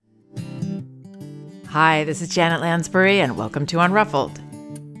Hi, this is Janet Lansbury, and welcome to Unruffled.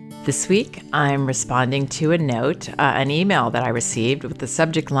 This week, I'm responding to a note, an email that I received with the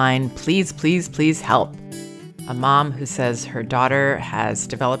subject line, "Please, please, please help." A mom who says her daughter has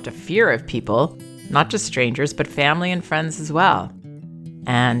developed a fear of people, not just strangers, but family and friends as well.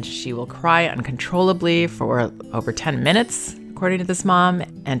 And she will cry uncontrollably for over 10 minutes, according to this mom,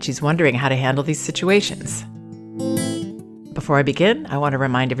 and she's wondering how to handle these situations. Before I begin, I want to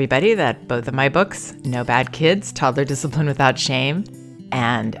remind everybody that both of my books, No Bad Kids, Toddler Discipline Without Shame,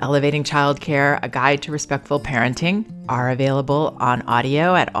 and Elevating Childcare, A Guide to Respectful Parenting, are available on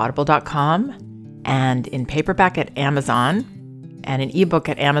audio at audible.com and in paperback at Amazon and an ebook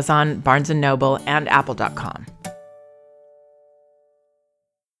at Amazon, Barnes & Noble, and apple.com.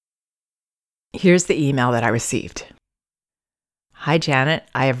 Here's the email that I received. Hi, Janet.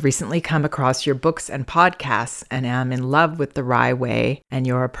 I have recently come across your books and podcasts and am in love with the Rye Way and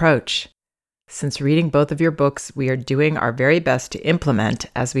your approach. Since reading both of your books, we are doing our very best to implement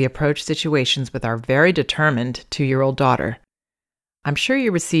as we approach situations with our very determined 2-year-old daughter. I'm sure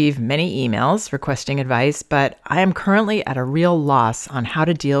you receive many emails requesting advice, but I am currently at a real loss on how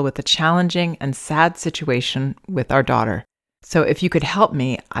to deal with a challenging and sad situation with our daughter. So if you could help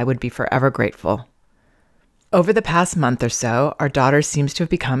me, I would be forever grateful. Over the past month or so, our daughter seems to have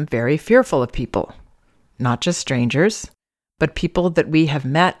become very fearful of people. Not just strangers, but people that we have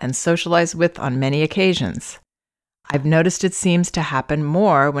met and socialized with on many occasions. I've noticed it seems to happen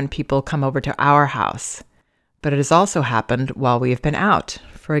more when people come over to our house, but it has also happened while we have been out.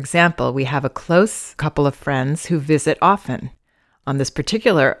 For example, we have a close couple of friends who visit often. On this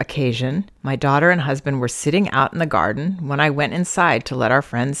particular occasion, my daughter and husband were sitting out in the garden when I went inside to let our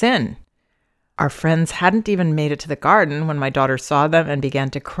friends in. Our friends hadn't even made it to the garden when my daughter saw them and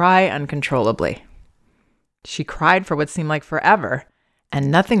began to cry uncontrollably. She cried for what seemed like forever, and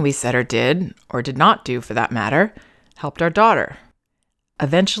nothing we said or did not do for that matter, helped our daughter.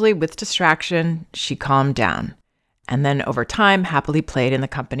 Eventually, with distraction, she calmed down, and then over time happily played in the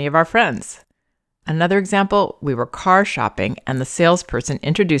company of our friends. Another example, we were car shopping and the salesperson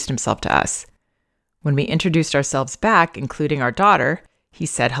introduced himself to us. When we introduced ourselves back, including our daughter, he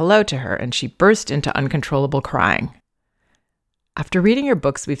said hello to her, and she burst into uncontrollable crying. After reading your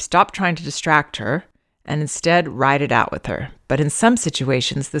books, we've stopped trying to distract her and instead ride it out with her. But in some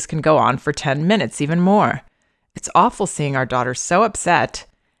situations, this can go on for 10 minutes, even more. It's awful seeing our daughter so upset,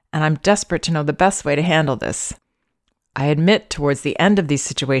 and I'm desperate to know the best way to handle this. I admit towards the end of these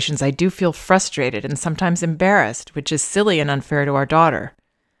situations, I do feel frustrated and sometimes embarrassed, which is silly and unfair to our daughter.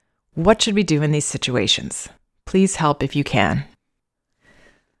 What should we do in these situations? Please help if you can.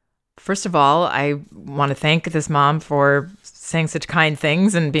 First of all, I want to thank this mom for saying such kind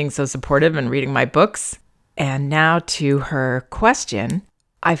things and being so supportive and reading my books. And now to her question,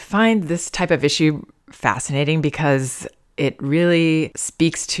 I find this type of issue fascinating because it really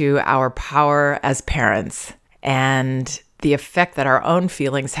speaks to our power as parents and the effect that our own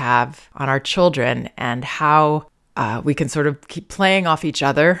feelings have on our children and how we can sort of keep playing off each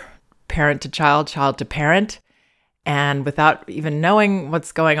other, parent to child, child to parent. And without even knowing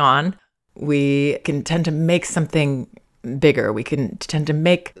what's going on, we can tend to make something bigger. We can tend to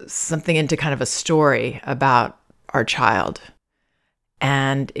make something into kind of a story about our child.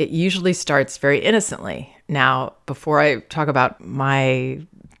 And it usually starts very innocently. Now, before I talk about my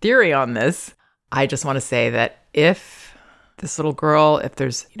theory on this, I just want to say that if this little girl, if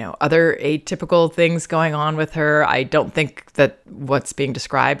there's, other atypical things going on with her, I don't think that what's being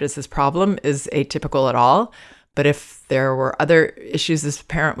described as this problem is atypical at all. But if there were other issues this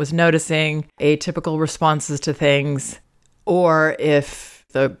parent was noticing, atypical responses to things, or if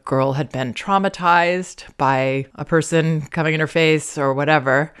the girl had been traumatized by a person coming in her face or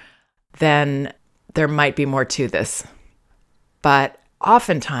whatever, then there might be more to this. But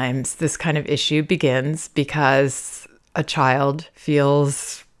oftentimes, this kind of issue begins because a child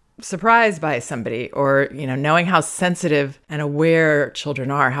feels surprised by somebody or, knowing how sensitive and aware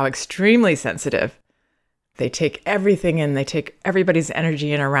children are, how extremely sensitive. They take everything in, they take everybody's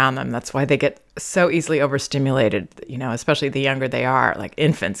energy in around them. That's why they get so easily overstimulated, especially the younger they are, like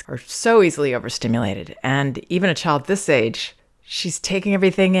infants are so easily overstimulated. And even a child this age, she's taking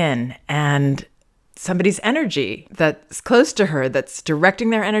everything in and somebody's energy that's close to her, that's directing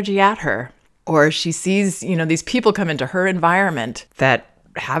their energy at her. Or she sees, these people come into her environment that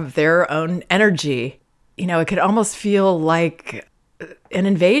have their own energy. It could almost feel like an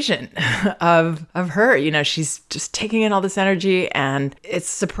invasion of her. She's just taking in all this energy and it's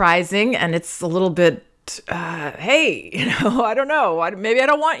surprising and it's a little bit, hey, I don't know. Maybe I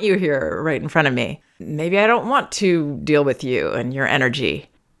don't want you here right in front of me. Maybe I don't want to deal with you and your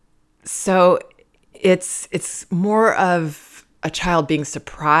energy. So It's more of a child being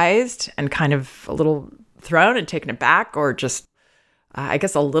surprised and kind of a little thrown and taken aback, or just, I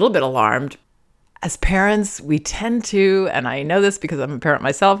guess, a little bit alarmed. As parents, we tend to, and I know this because I'm a parent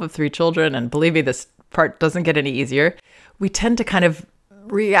myself of 3 children, and believe me, this part doesn't get any easier. We tend to kind of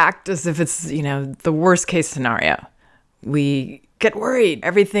react as if it's, the worst case scenario. We get worried.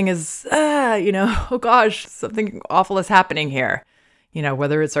 Everything is, oh gosh, something awful is happening here.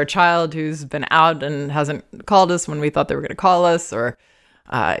 Whether it's our child who's been out and hasn't called us when we thought they were going to call us, or,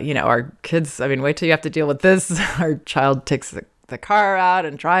 our kids, wait till you have to deal with this. Our child takes the car out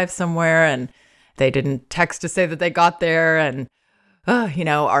and drives somewhere, and they didn't text to say that they got there. And,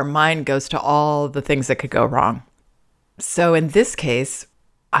 our mind goes to all the things that could go wrong. So in this case,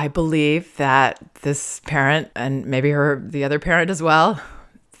 I believe that this parent, and maybe the other parent as well,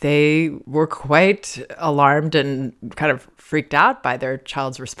 they were quite alarmed and kind of freaked out by their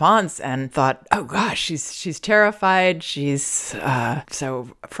child's response and thought, oh gosh, she's terrified. She's so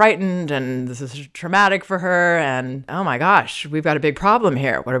frightened, and this is traumatic for her. And oh my gosh, we've got a big problem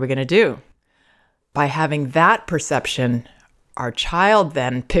here. What are we going to do? By having that perception, our child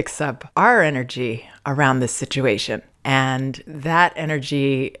then picks up our energy around this situation. And that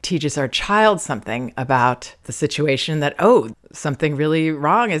energy teaches our child something about the situation, that, oh, something really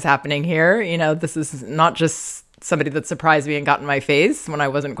wrong is happening here. This is not just somebody that surprised me and got in my face when I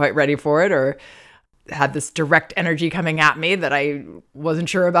wasn't quite ready for it, or had this direct energy coming at me that I wasn't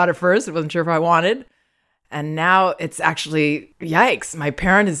sure about at first. I wasn't sure if I wanted. And now it's actually, yikes, my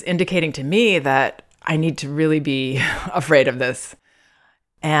parent is indicating to me that I need to really be afraid of this.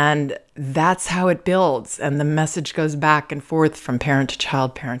 And that's how it builds. And the message goes back and forth from parent to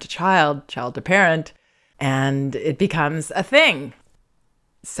child, parent to child, child to parent, and it becomes a thing.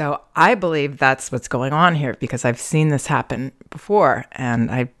 So I believe that's what's going on here, because I've seen this happen before. And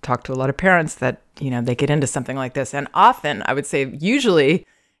I talked to a lot of parents that, they get into something like this. And often, I would say usually,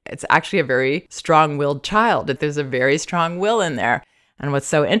 it's actually a very strong-willed child. That there's a very strong will in there. And what's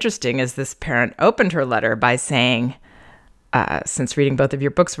so interesting is this parent opened her letter by saying, since reading both of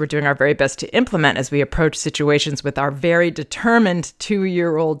your books, we're doing our very best to implement as we approach situations with our very determined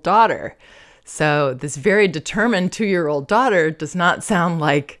 2-year-old daughter. So this very determined 2-year-old daughter does not sound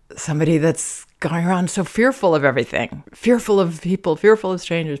like somebody that's going around so fearful of everything, fearful of people, fearful of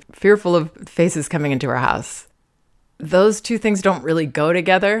strangers, fearful of faces coming into her house. Those two things don't really go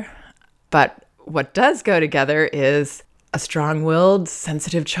together. But what does go together is a strong-willed,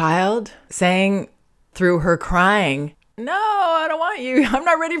 sensitive child saying through her crying, no, I don't want you. I'm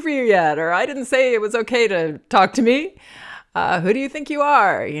not ready for you yet. Or I didn't say it was okay to talk to me. Who do you think you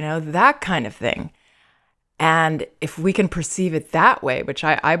are? That kind of thing. And if we can perceive it that way, which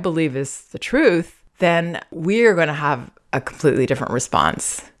I believe is the truth, then we're going to have a completely different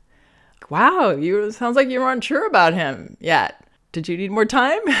response. Wow, sounds like you weren't sure about him yet. Did you need more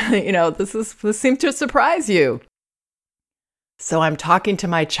time? This seemed to surprise you. So I'm talking to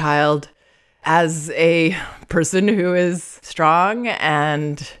my child as a person who is strong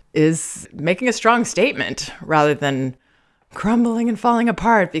and is making a strong statement rather than crumbling and falling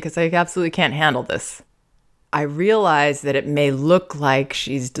apart because I absolutely can't handle this. I realize that it may look like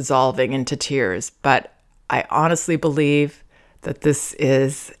she's dissolving into tears, but I honestly believe that this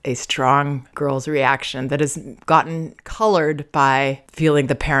is a strong girl's reaction that has gotten colored by feeling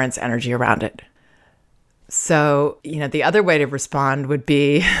the parent's energy around it. So, the other way to respond would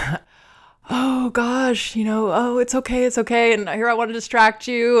be, oh gosh, oh, it's okay. And here I want to distract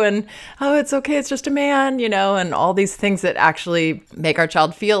you. And, oh, it's okay. It's just a man, and all these things that actually make our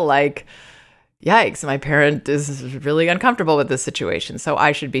child feel like, yikes, my parent is really uncomfortable with this situation. So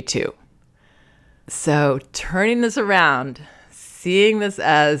I should be too. So turning this around, seeing this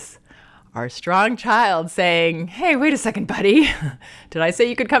as our strong child saying, hey, wait a second, buddy. Did I say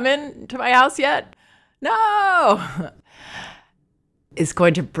you could come in to my house yet? No. Is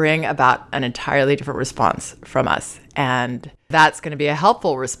going to bring about an entirely different response from us. And that's going to be a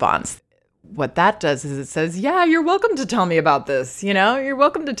helpful response. What that does is it says, yeah, you're welcome to tell me about this. You're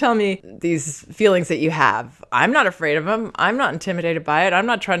welcome to tell me these feelings that you have. I'm not afraid of them. I'm not intimidated by it. I'm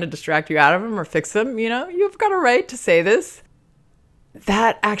not trying to distract you out of them or fix them. You've got a right to say this.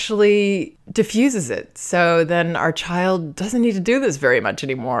 That actually diffuses it. So then our child doesn't need to do this very much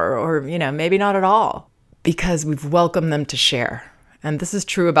anymore, or, maybe not at all, because we've welcomed them to share. And this is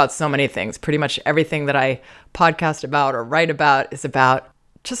true about so many things. Pretty much everything that I podcast about or write about is about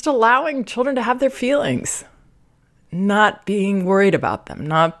just allowing children to have their feelings, not being worried about them,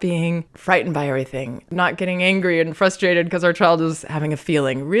 not being frightened by everything, not getting angry and frustrated because our child is having a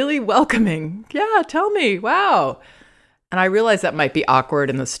feeling, really welcoming. Yeah, tell me. Wow. And I realize that might be awkward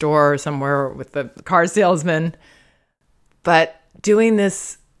in the store or somewhere with the car salesman, but doing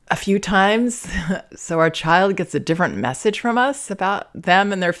this a few times so our child gets a different message from us about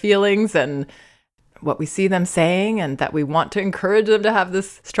them and their feelings and what we see them saying, and that we want to encourage them to have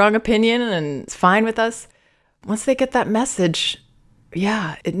this strong opinion and it's fine with us. Once they get that message,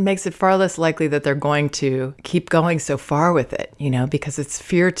 it makes it far less likely that they're going to keep going so far with it, because it's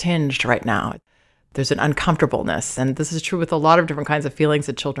fear tinged right now. There's an uncomfortableness. And this is true with a lot of different kinds of feelings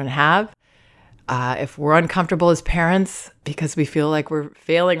that children have. If we're uncomfortable as parents because we feel like we're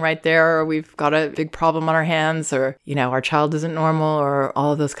failing right there, or we've got a big problem on our hands, or, our child isn't normal, or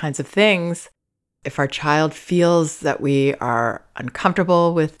all of those kinds of things, if our child feels that we are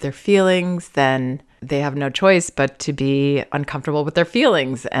uncomfortable with their feelings, then they have no choice but to be uncomfortable with their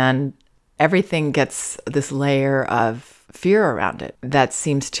feelings. And everything gets this layer of fear around it that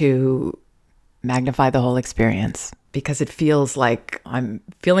seems to magnify the whole experience, because it feels like I'm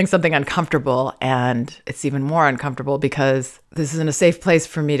feeling something uncomfortable, and it's even more uncomfortable because this isn't a safe place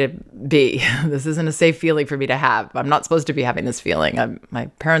for me to be. This isn't a safe feeling for me to have. I'm not supposed to be having this feeling. My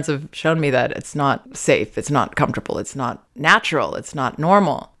parents have shown me that it's not safe, it's not comfortable, it's not natural, it's not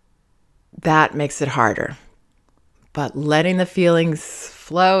normal. That makes it harder. But letting the feelings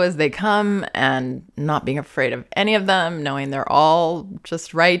flow as they come and not being afraid of any of them, knowing they're all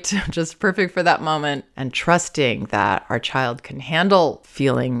just right, just perfect for that moment, and trusting that our child can handle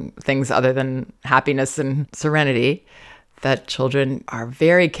feeling things other than happiness and serenity, that children are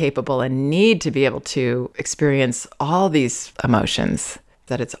very capable and need to be able to experience all these emotions,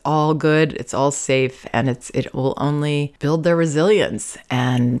 that it's all good, it's all safe, and it will only build their resilience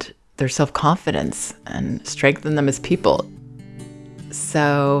and their self-confidence and strengthen them as people.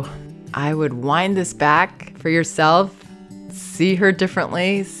 So I would wind this back for yourself, see her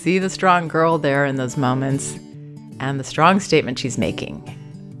differently, see the strong girl there in those moments and the strong statement she's making.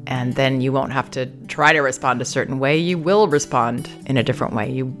 And then you won't have to try to respond a certain way. You will respond in a different way.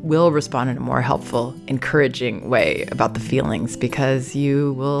 You will respond in a more helpful, encouraging way about the feelings, because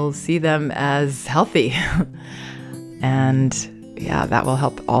you will see them as healthy. And that will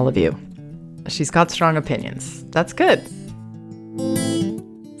help all of you. She's got strong opinions. That's good.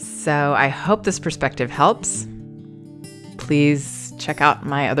 So I hope this perspective helps. Please check out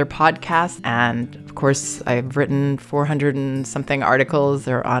my other podcasts. And of course, I've written 400 and something articles.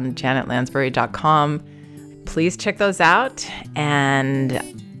 They're on janetlansbury.com. Please check those out. And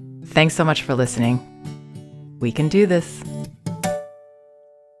thanks so much for listening. We can do this.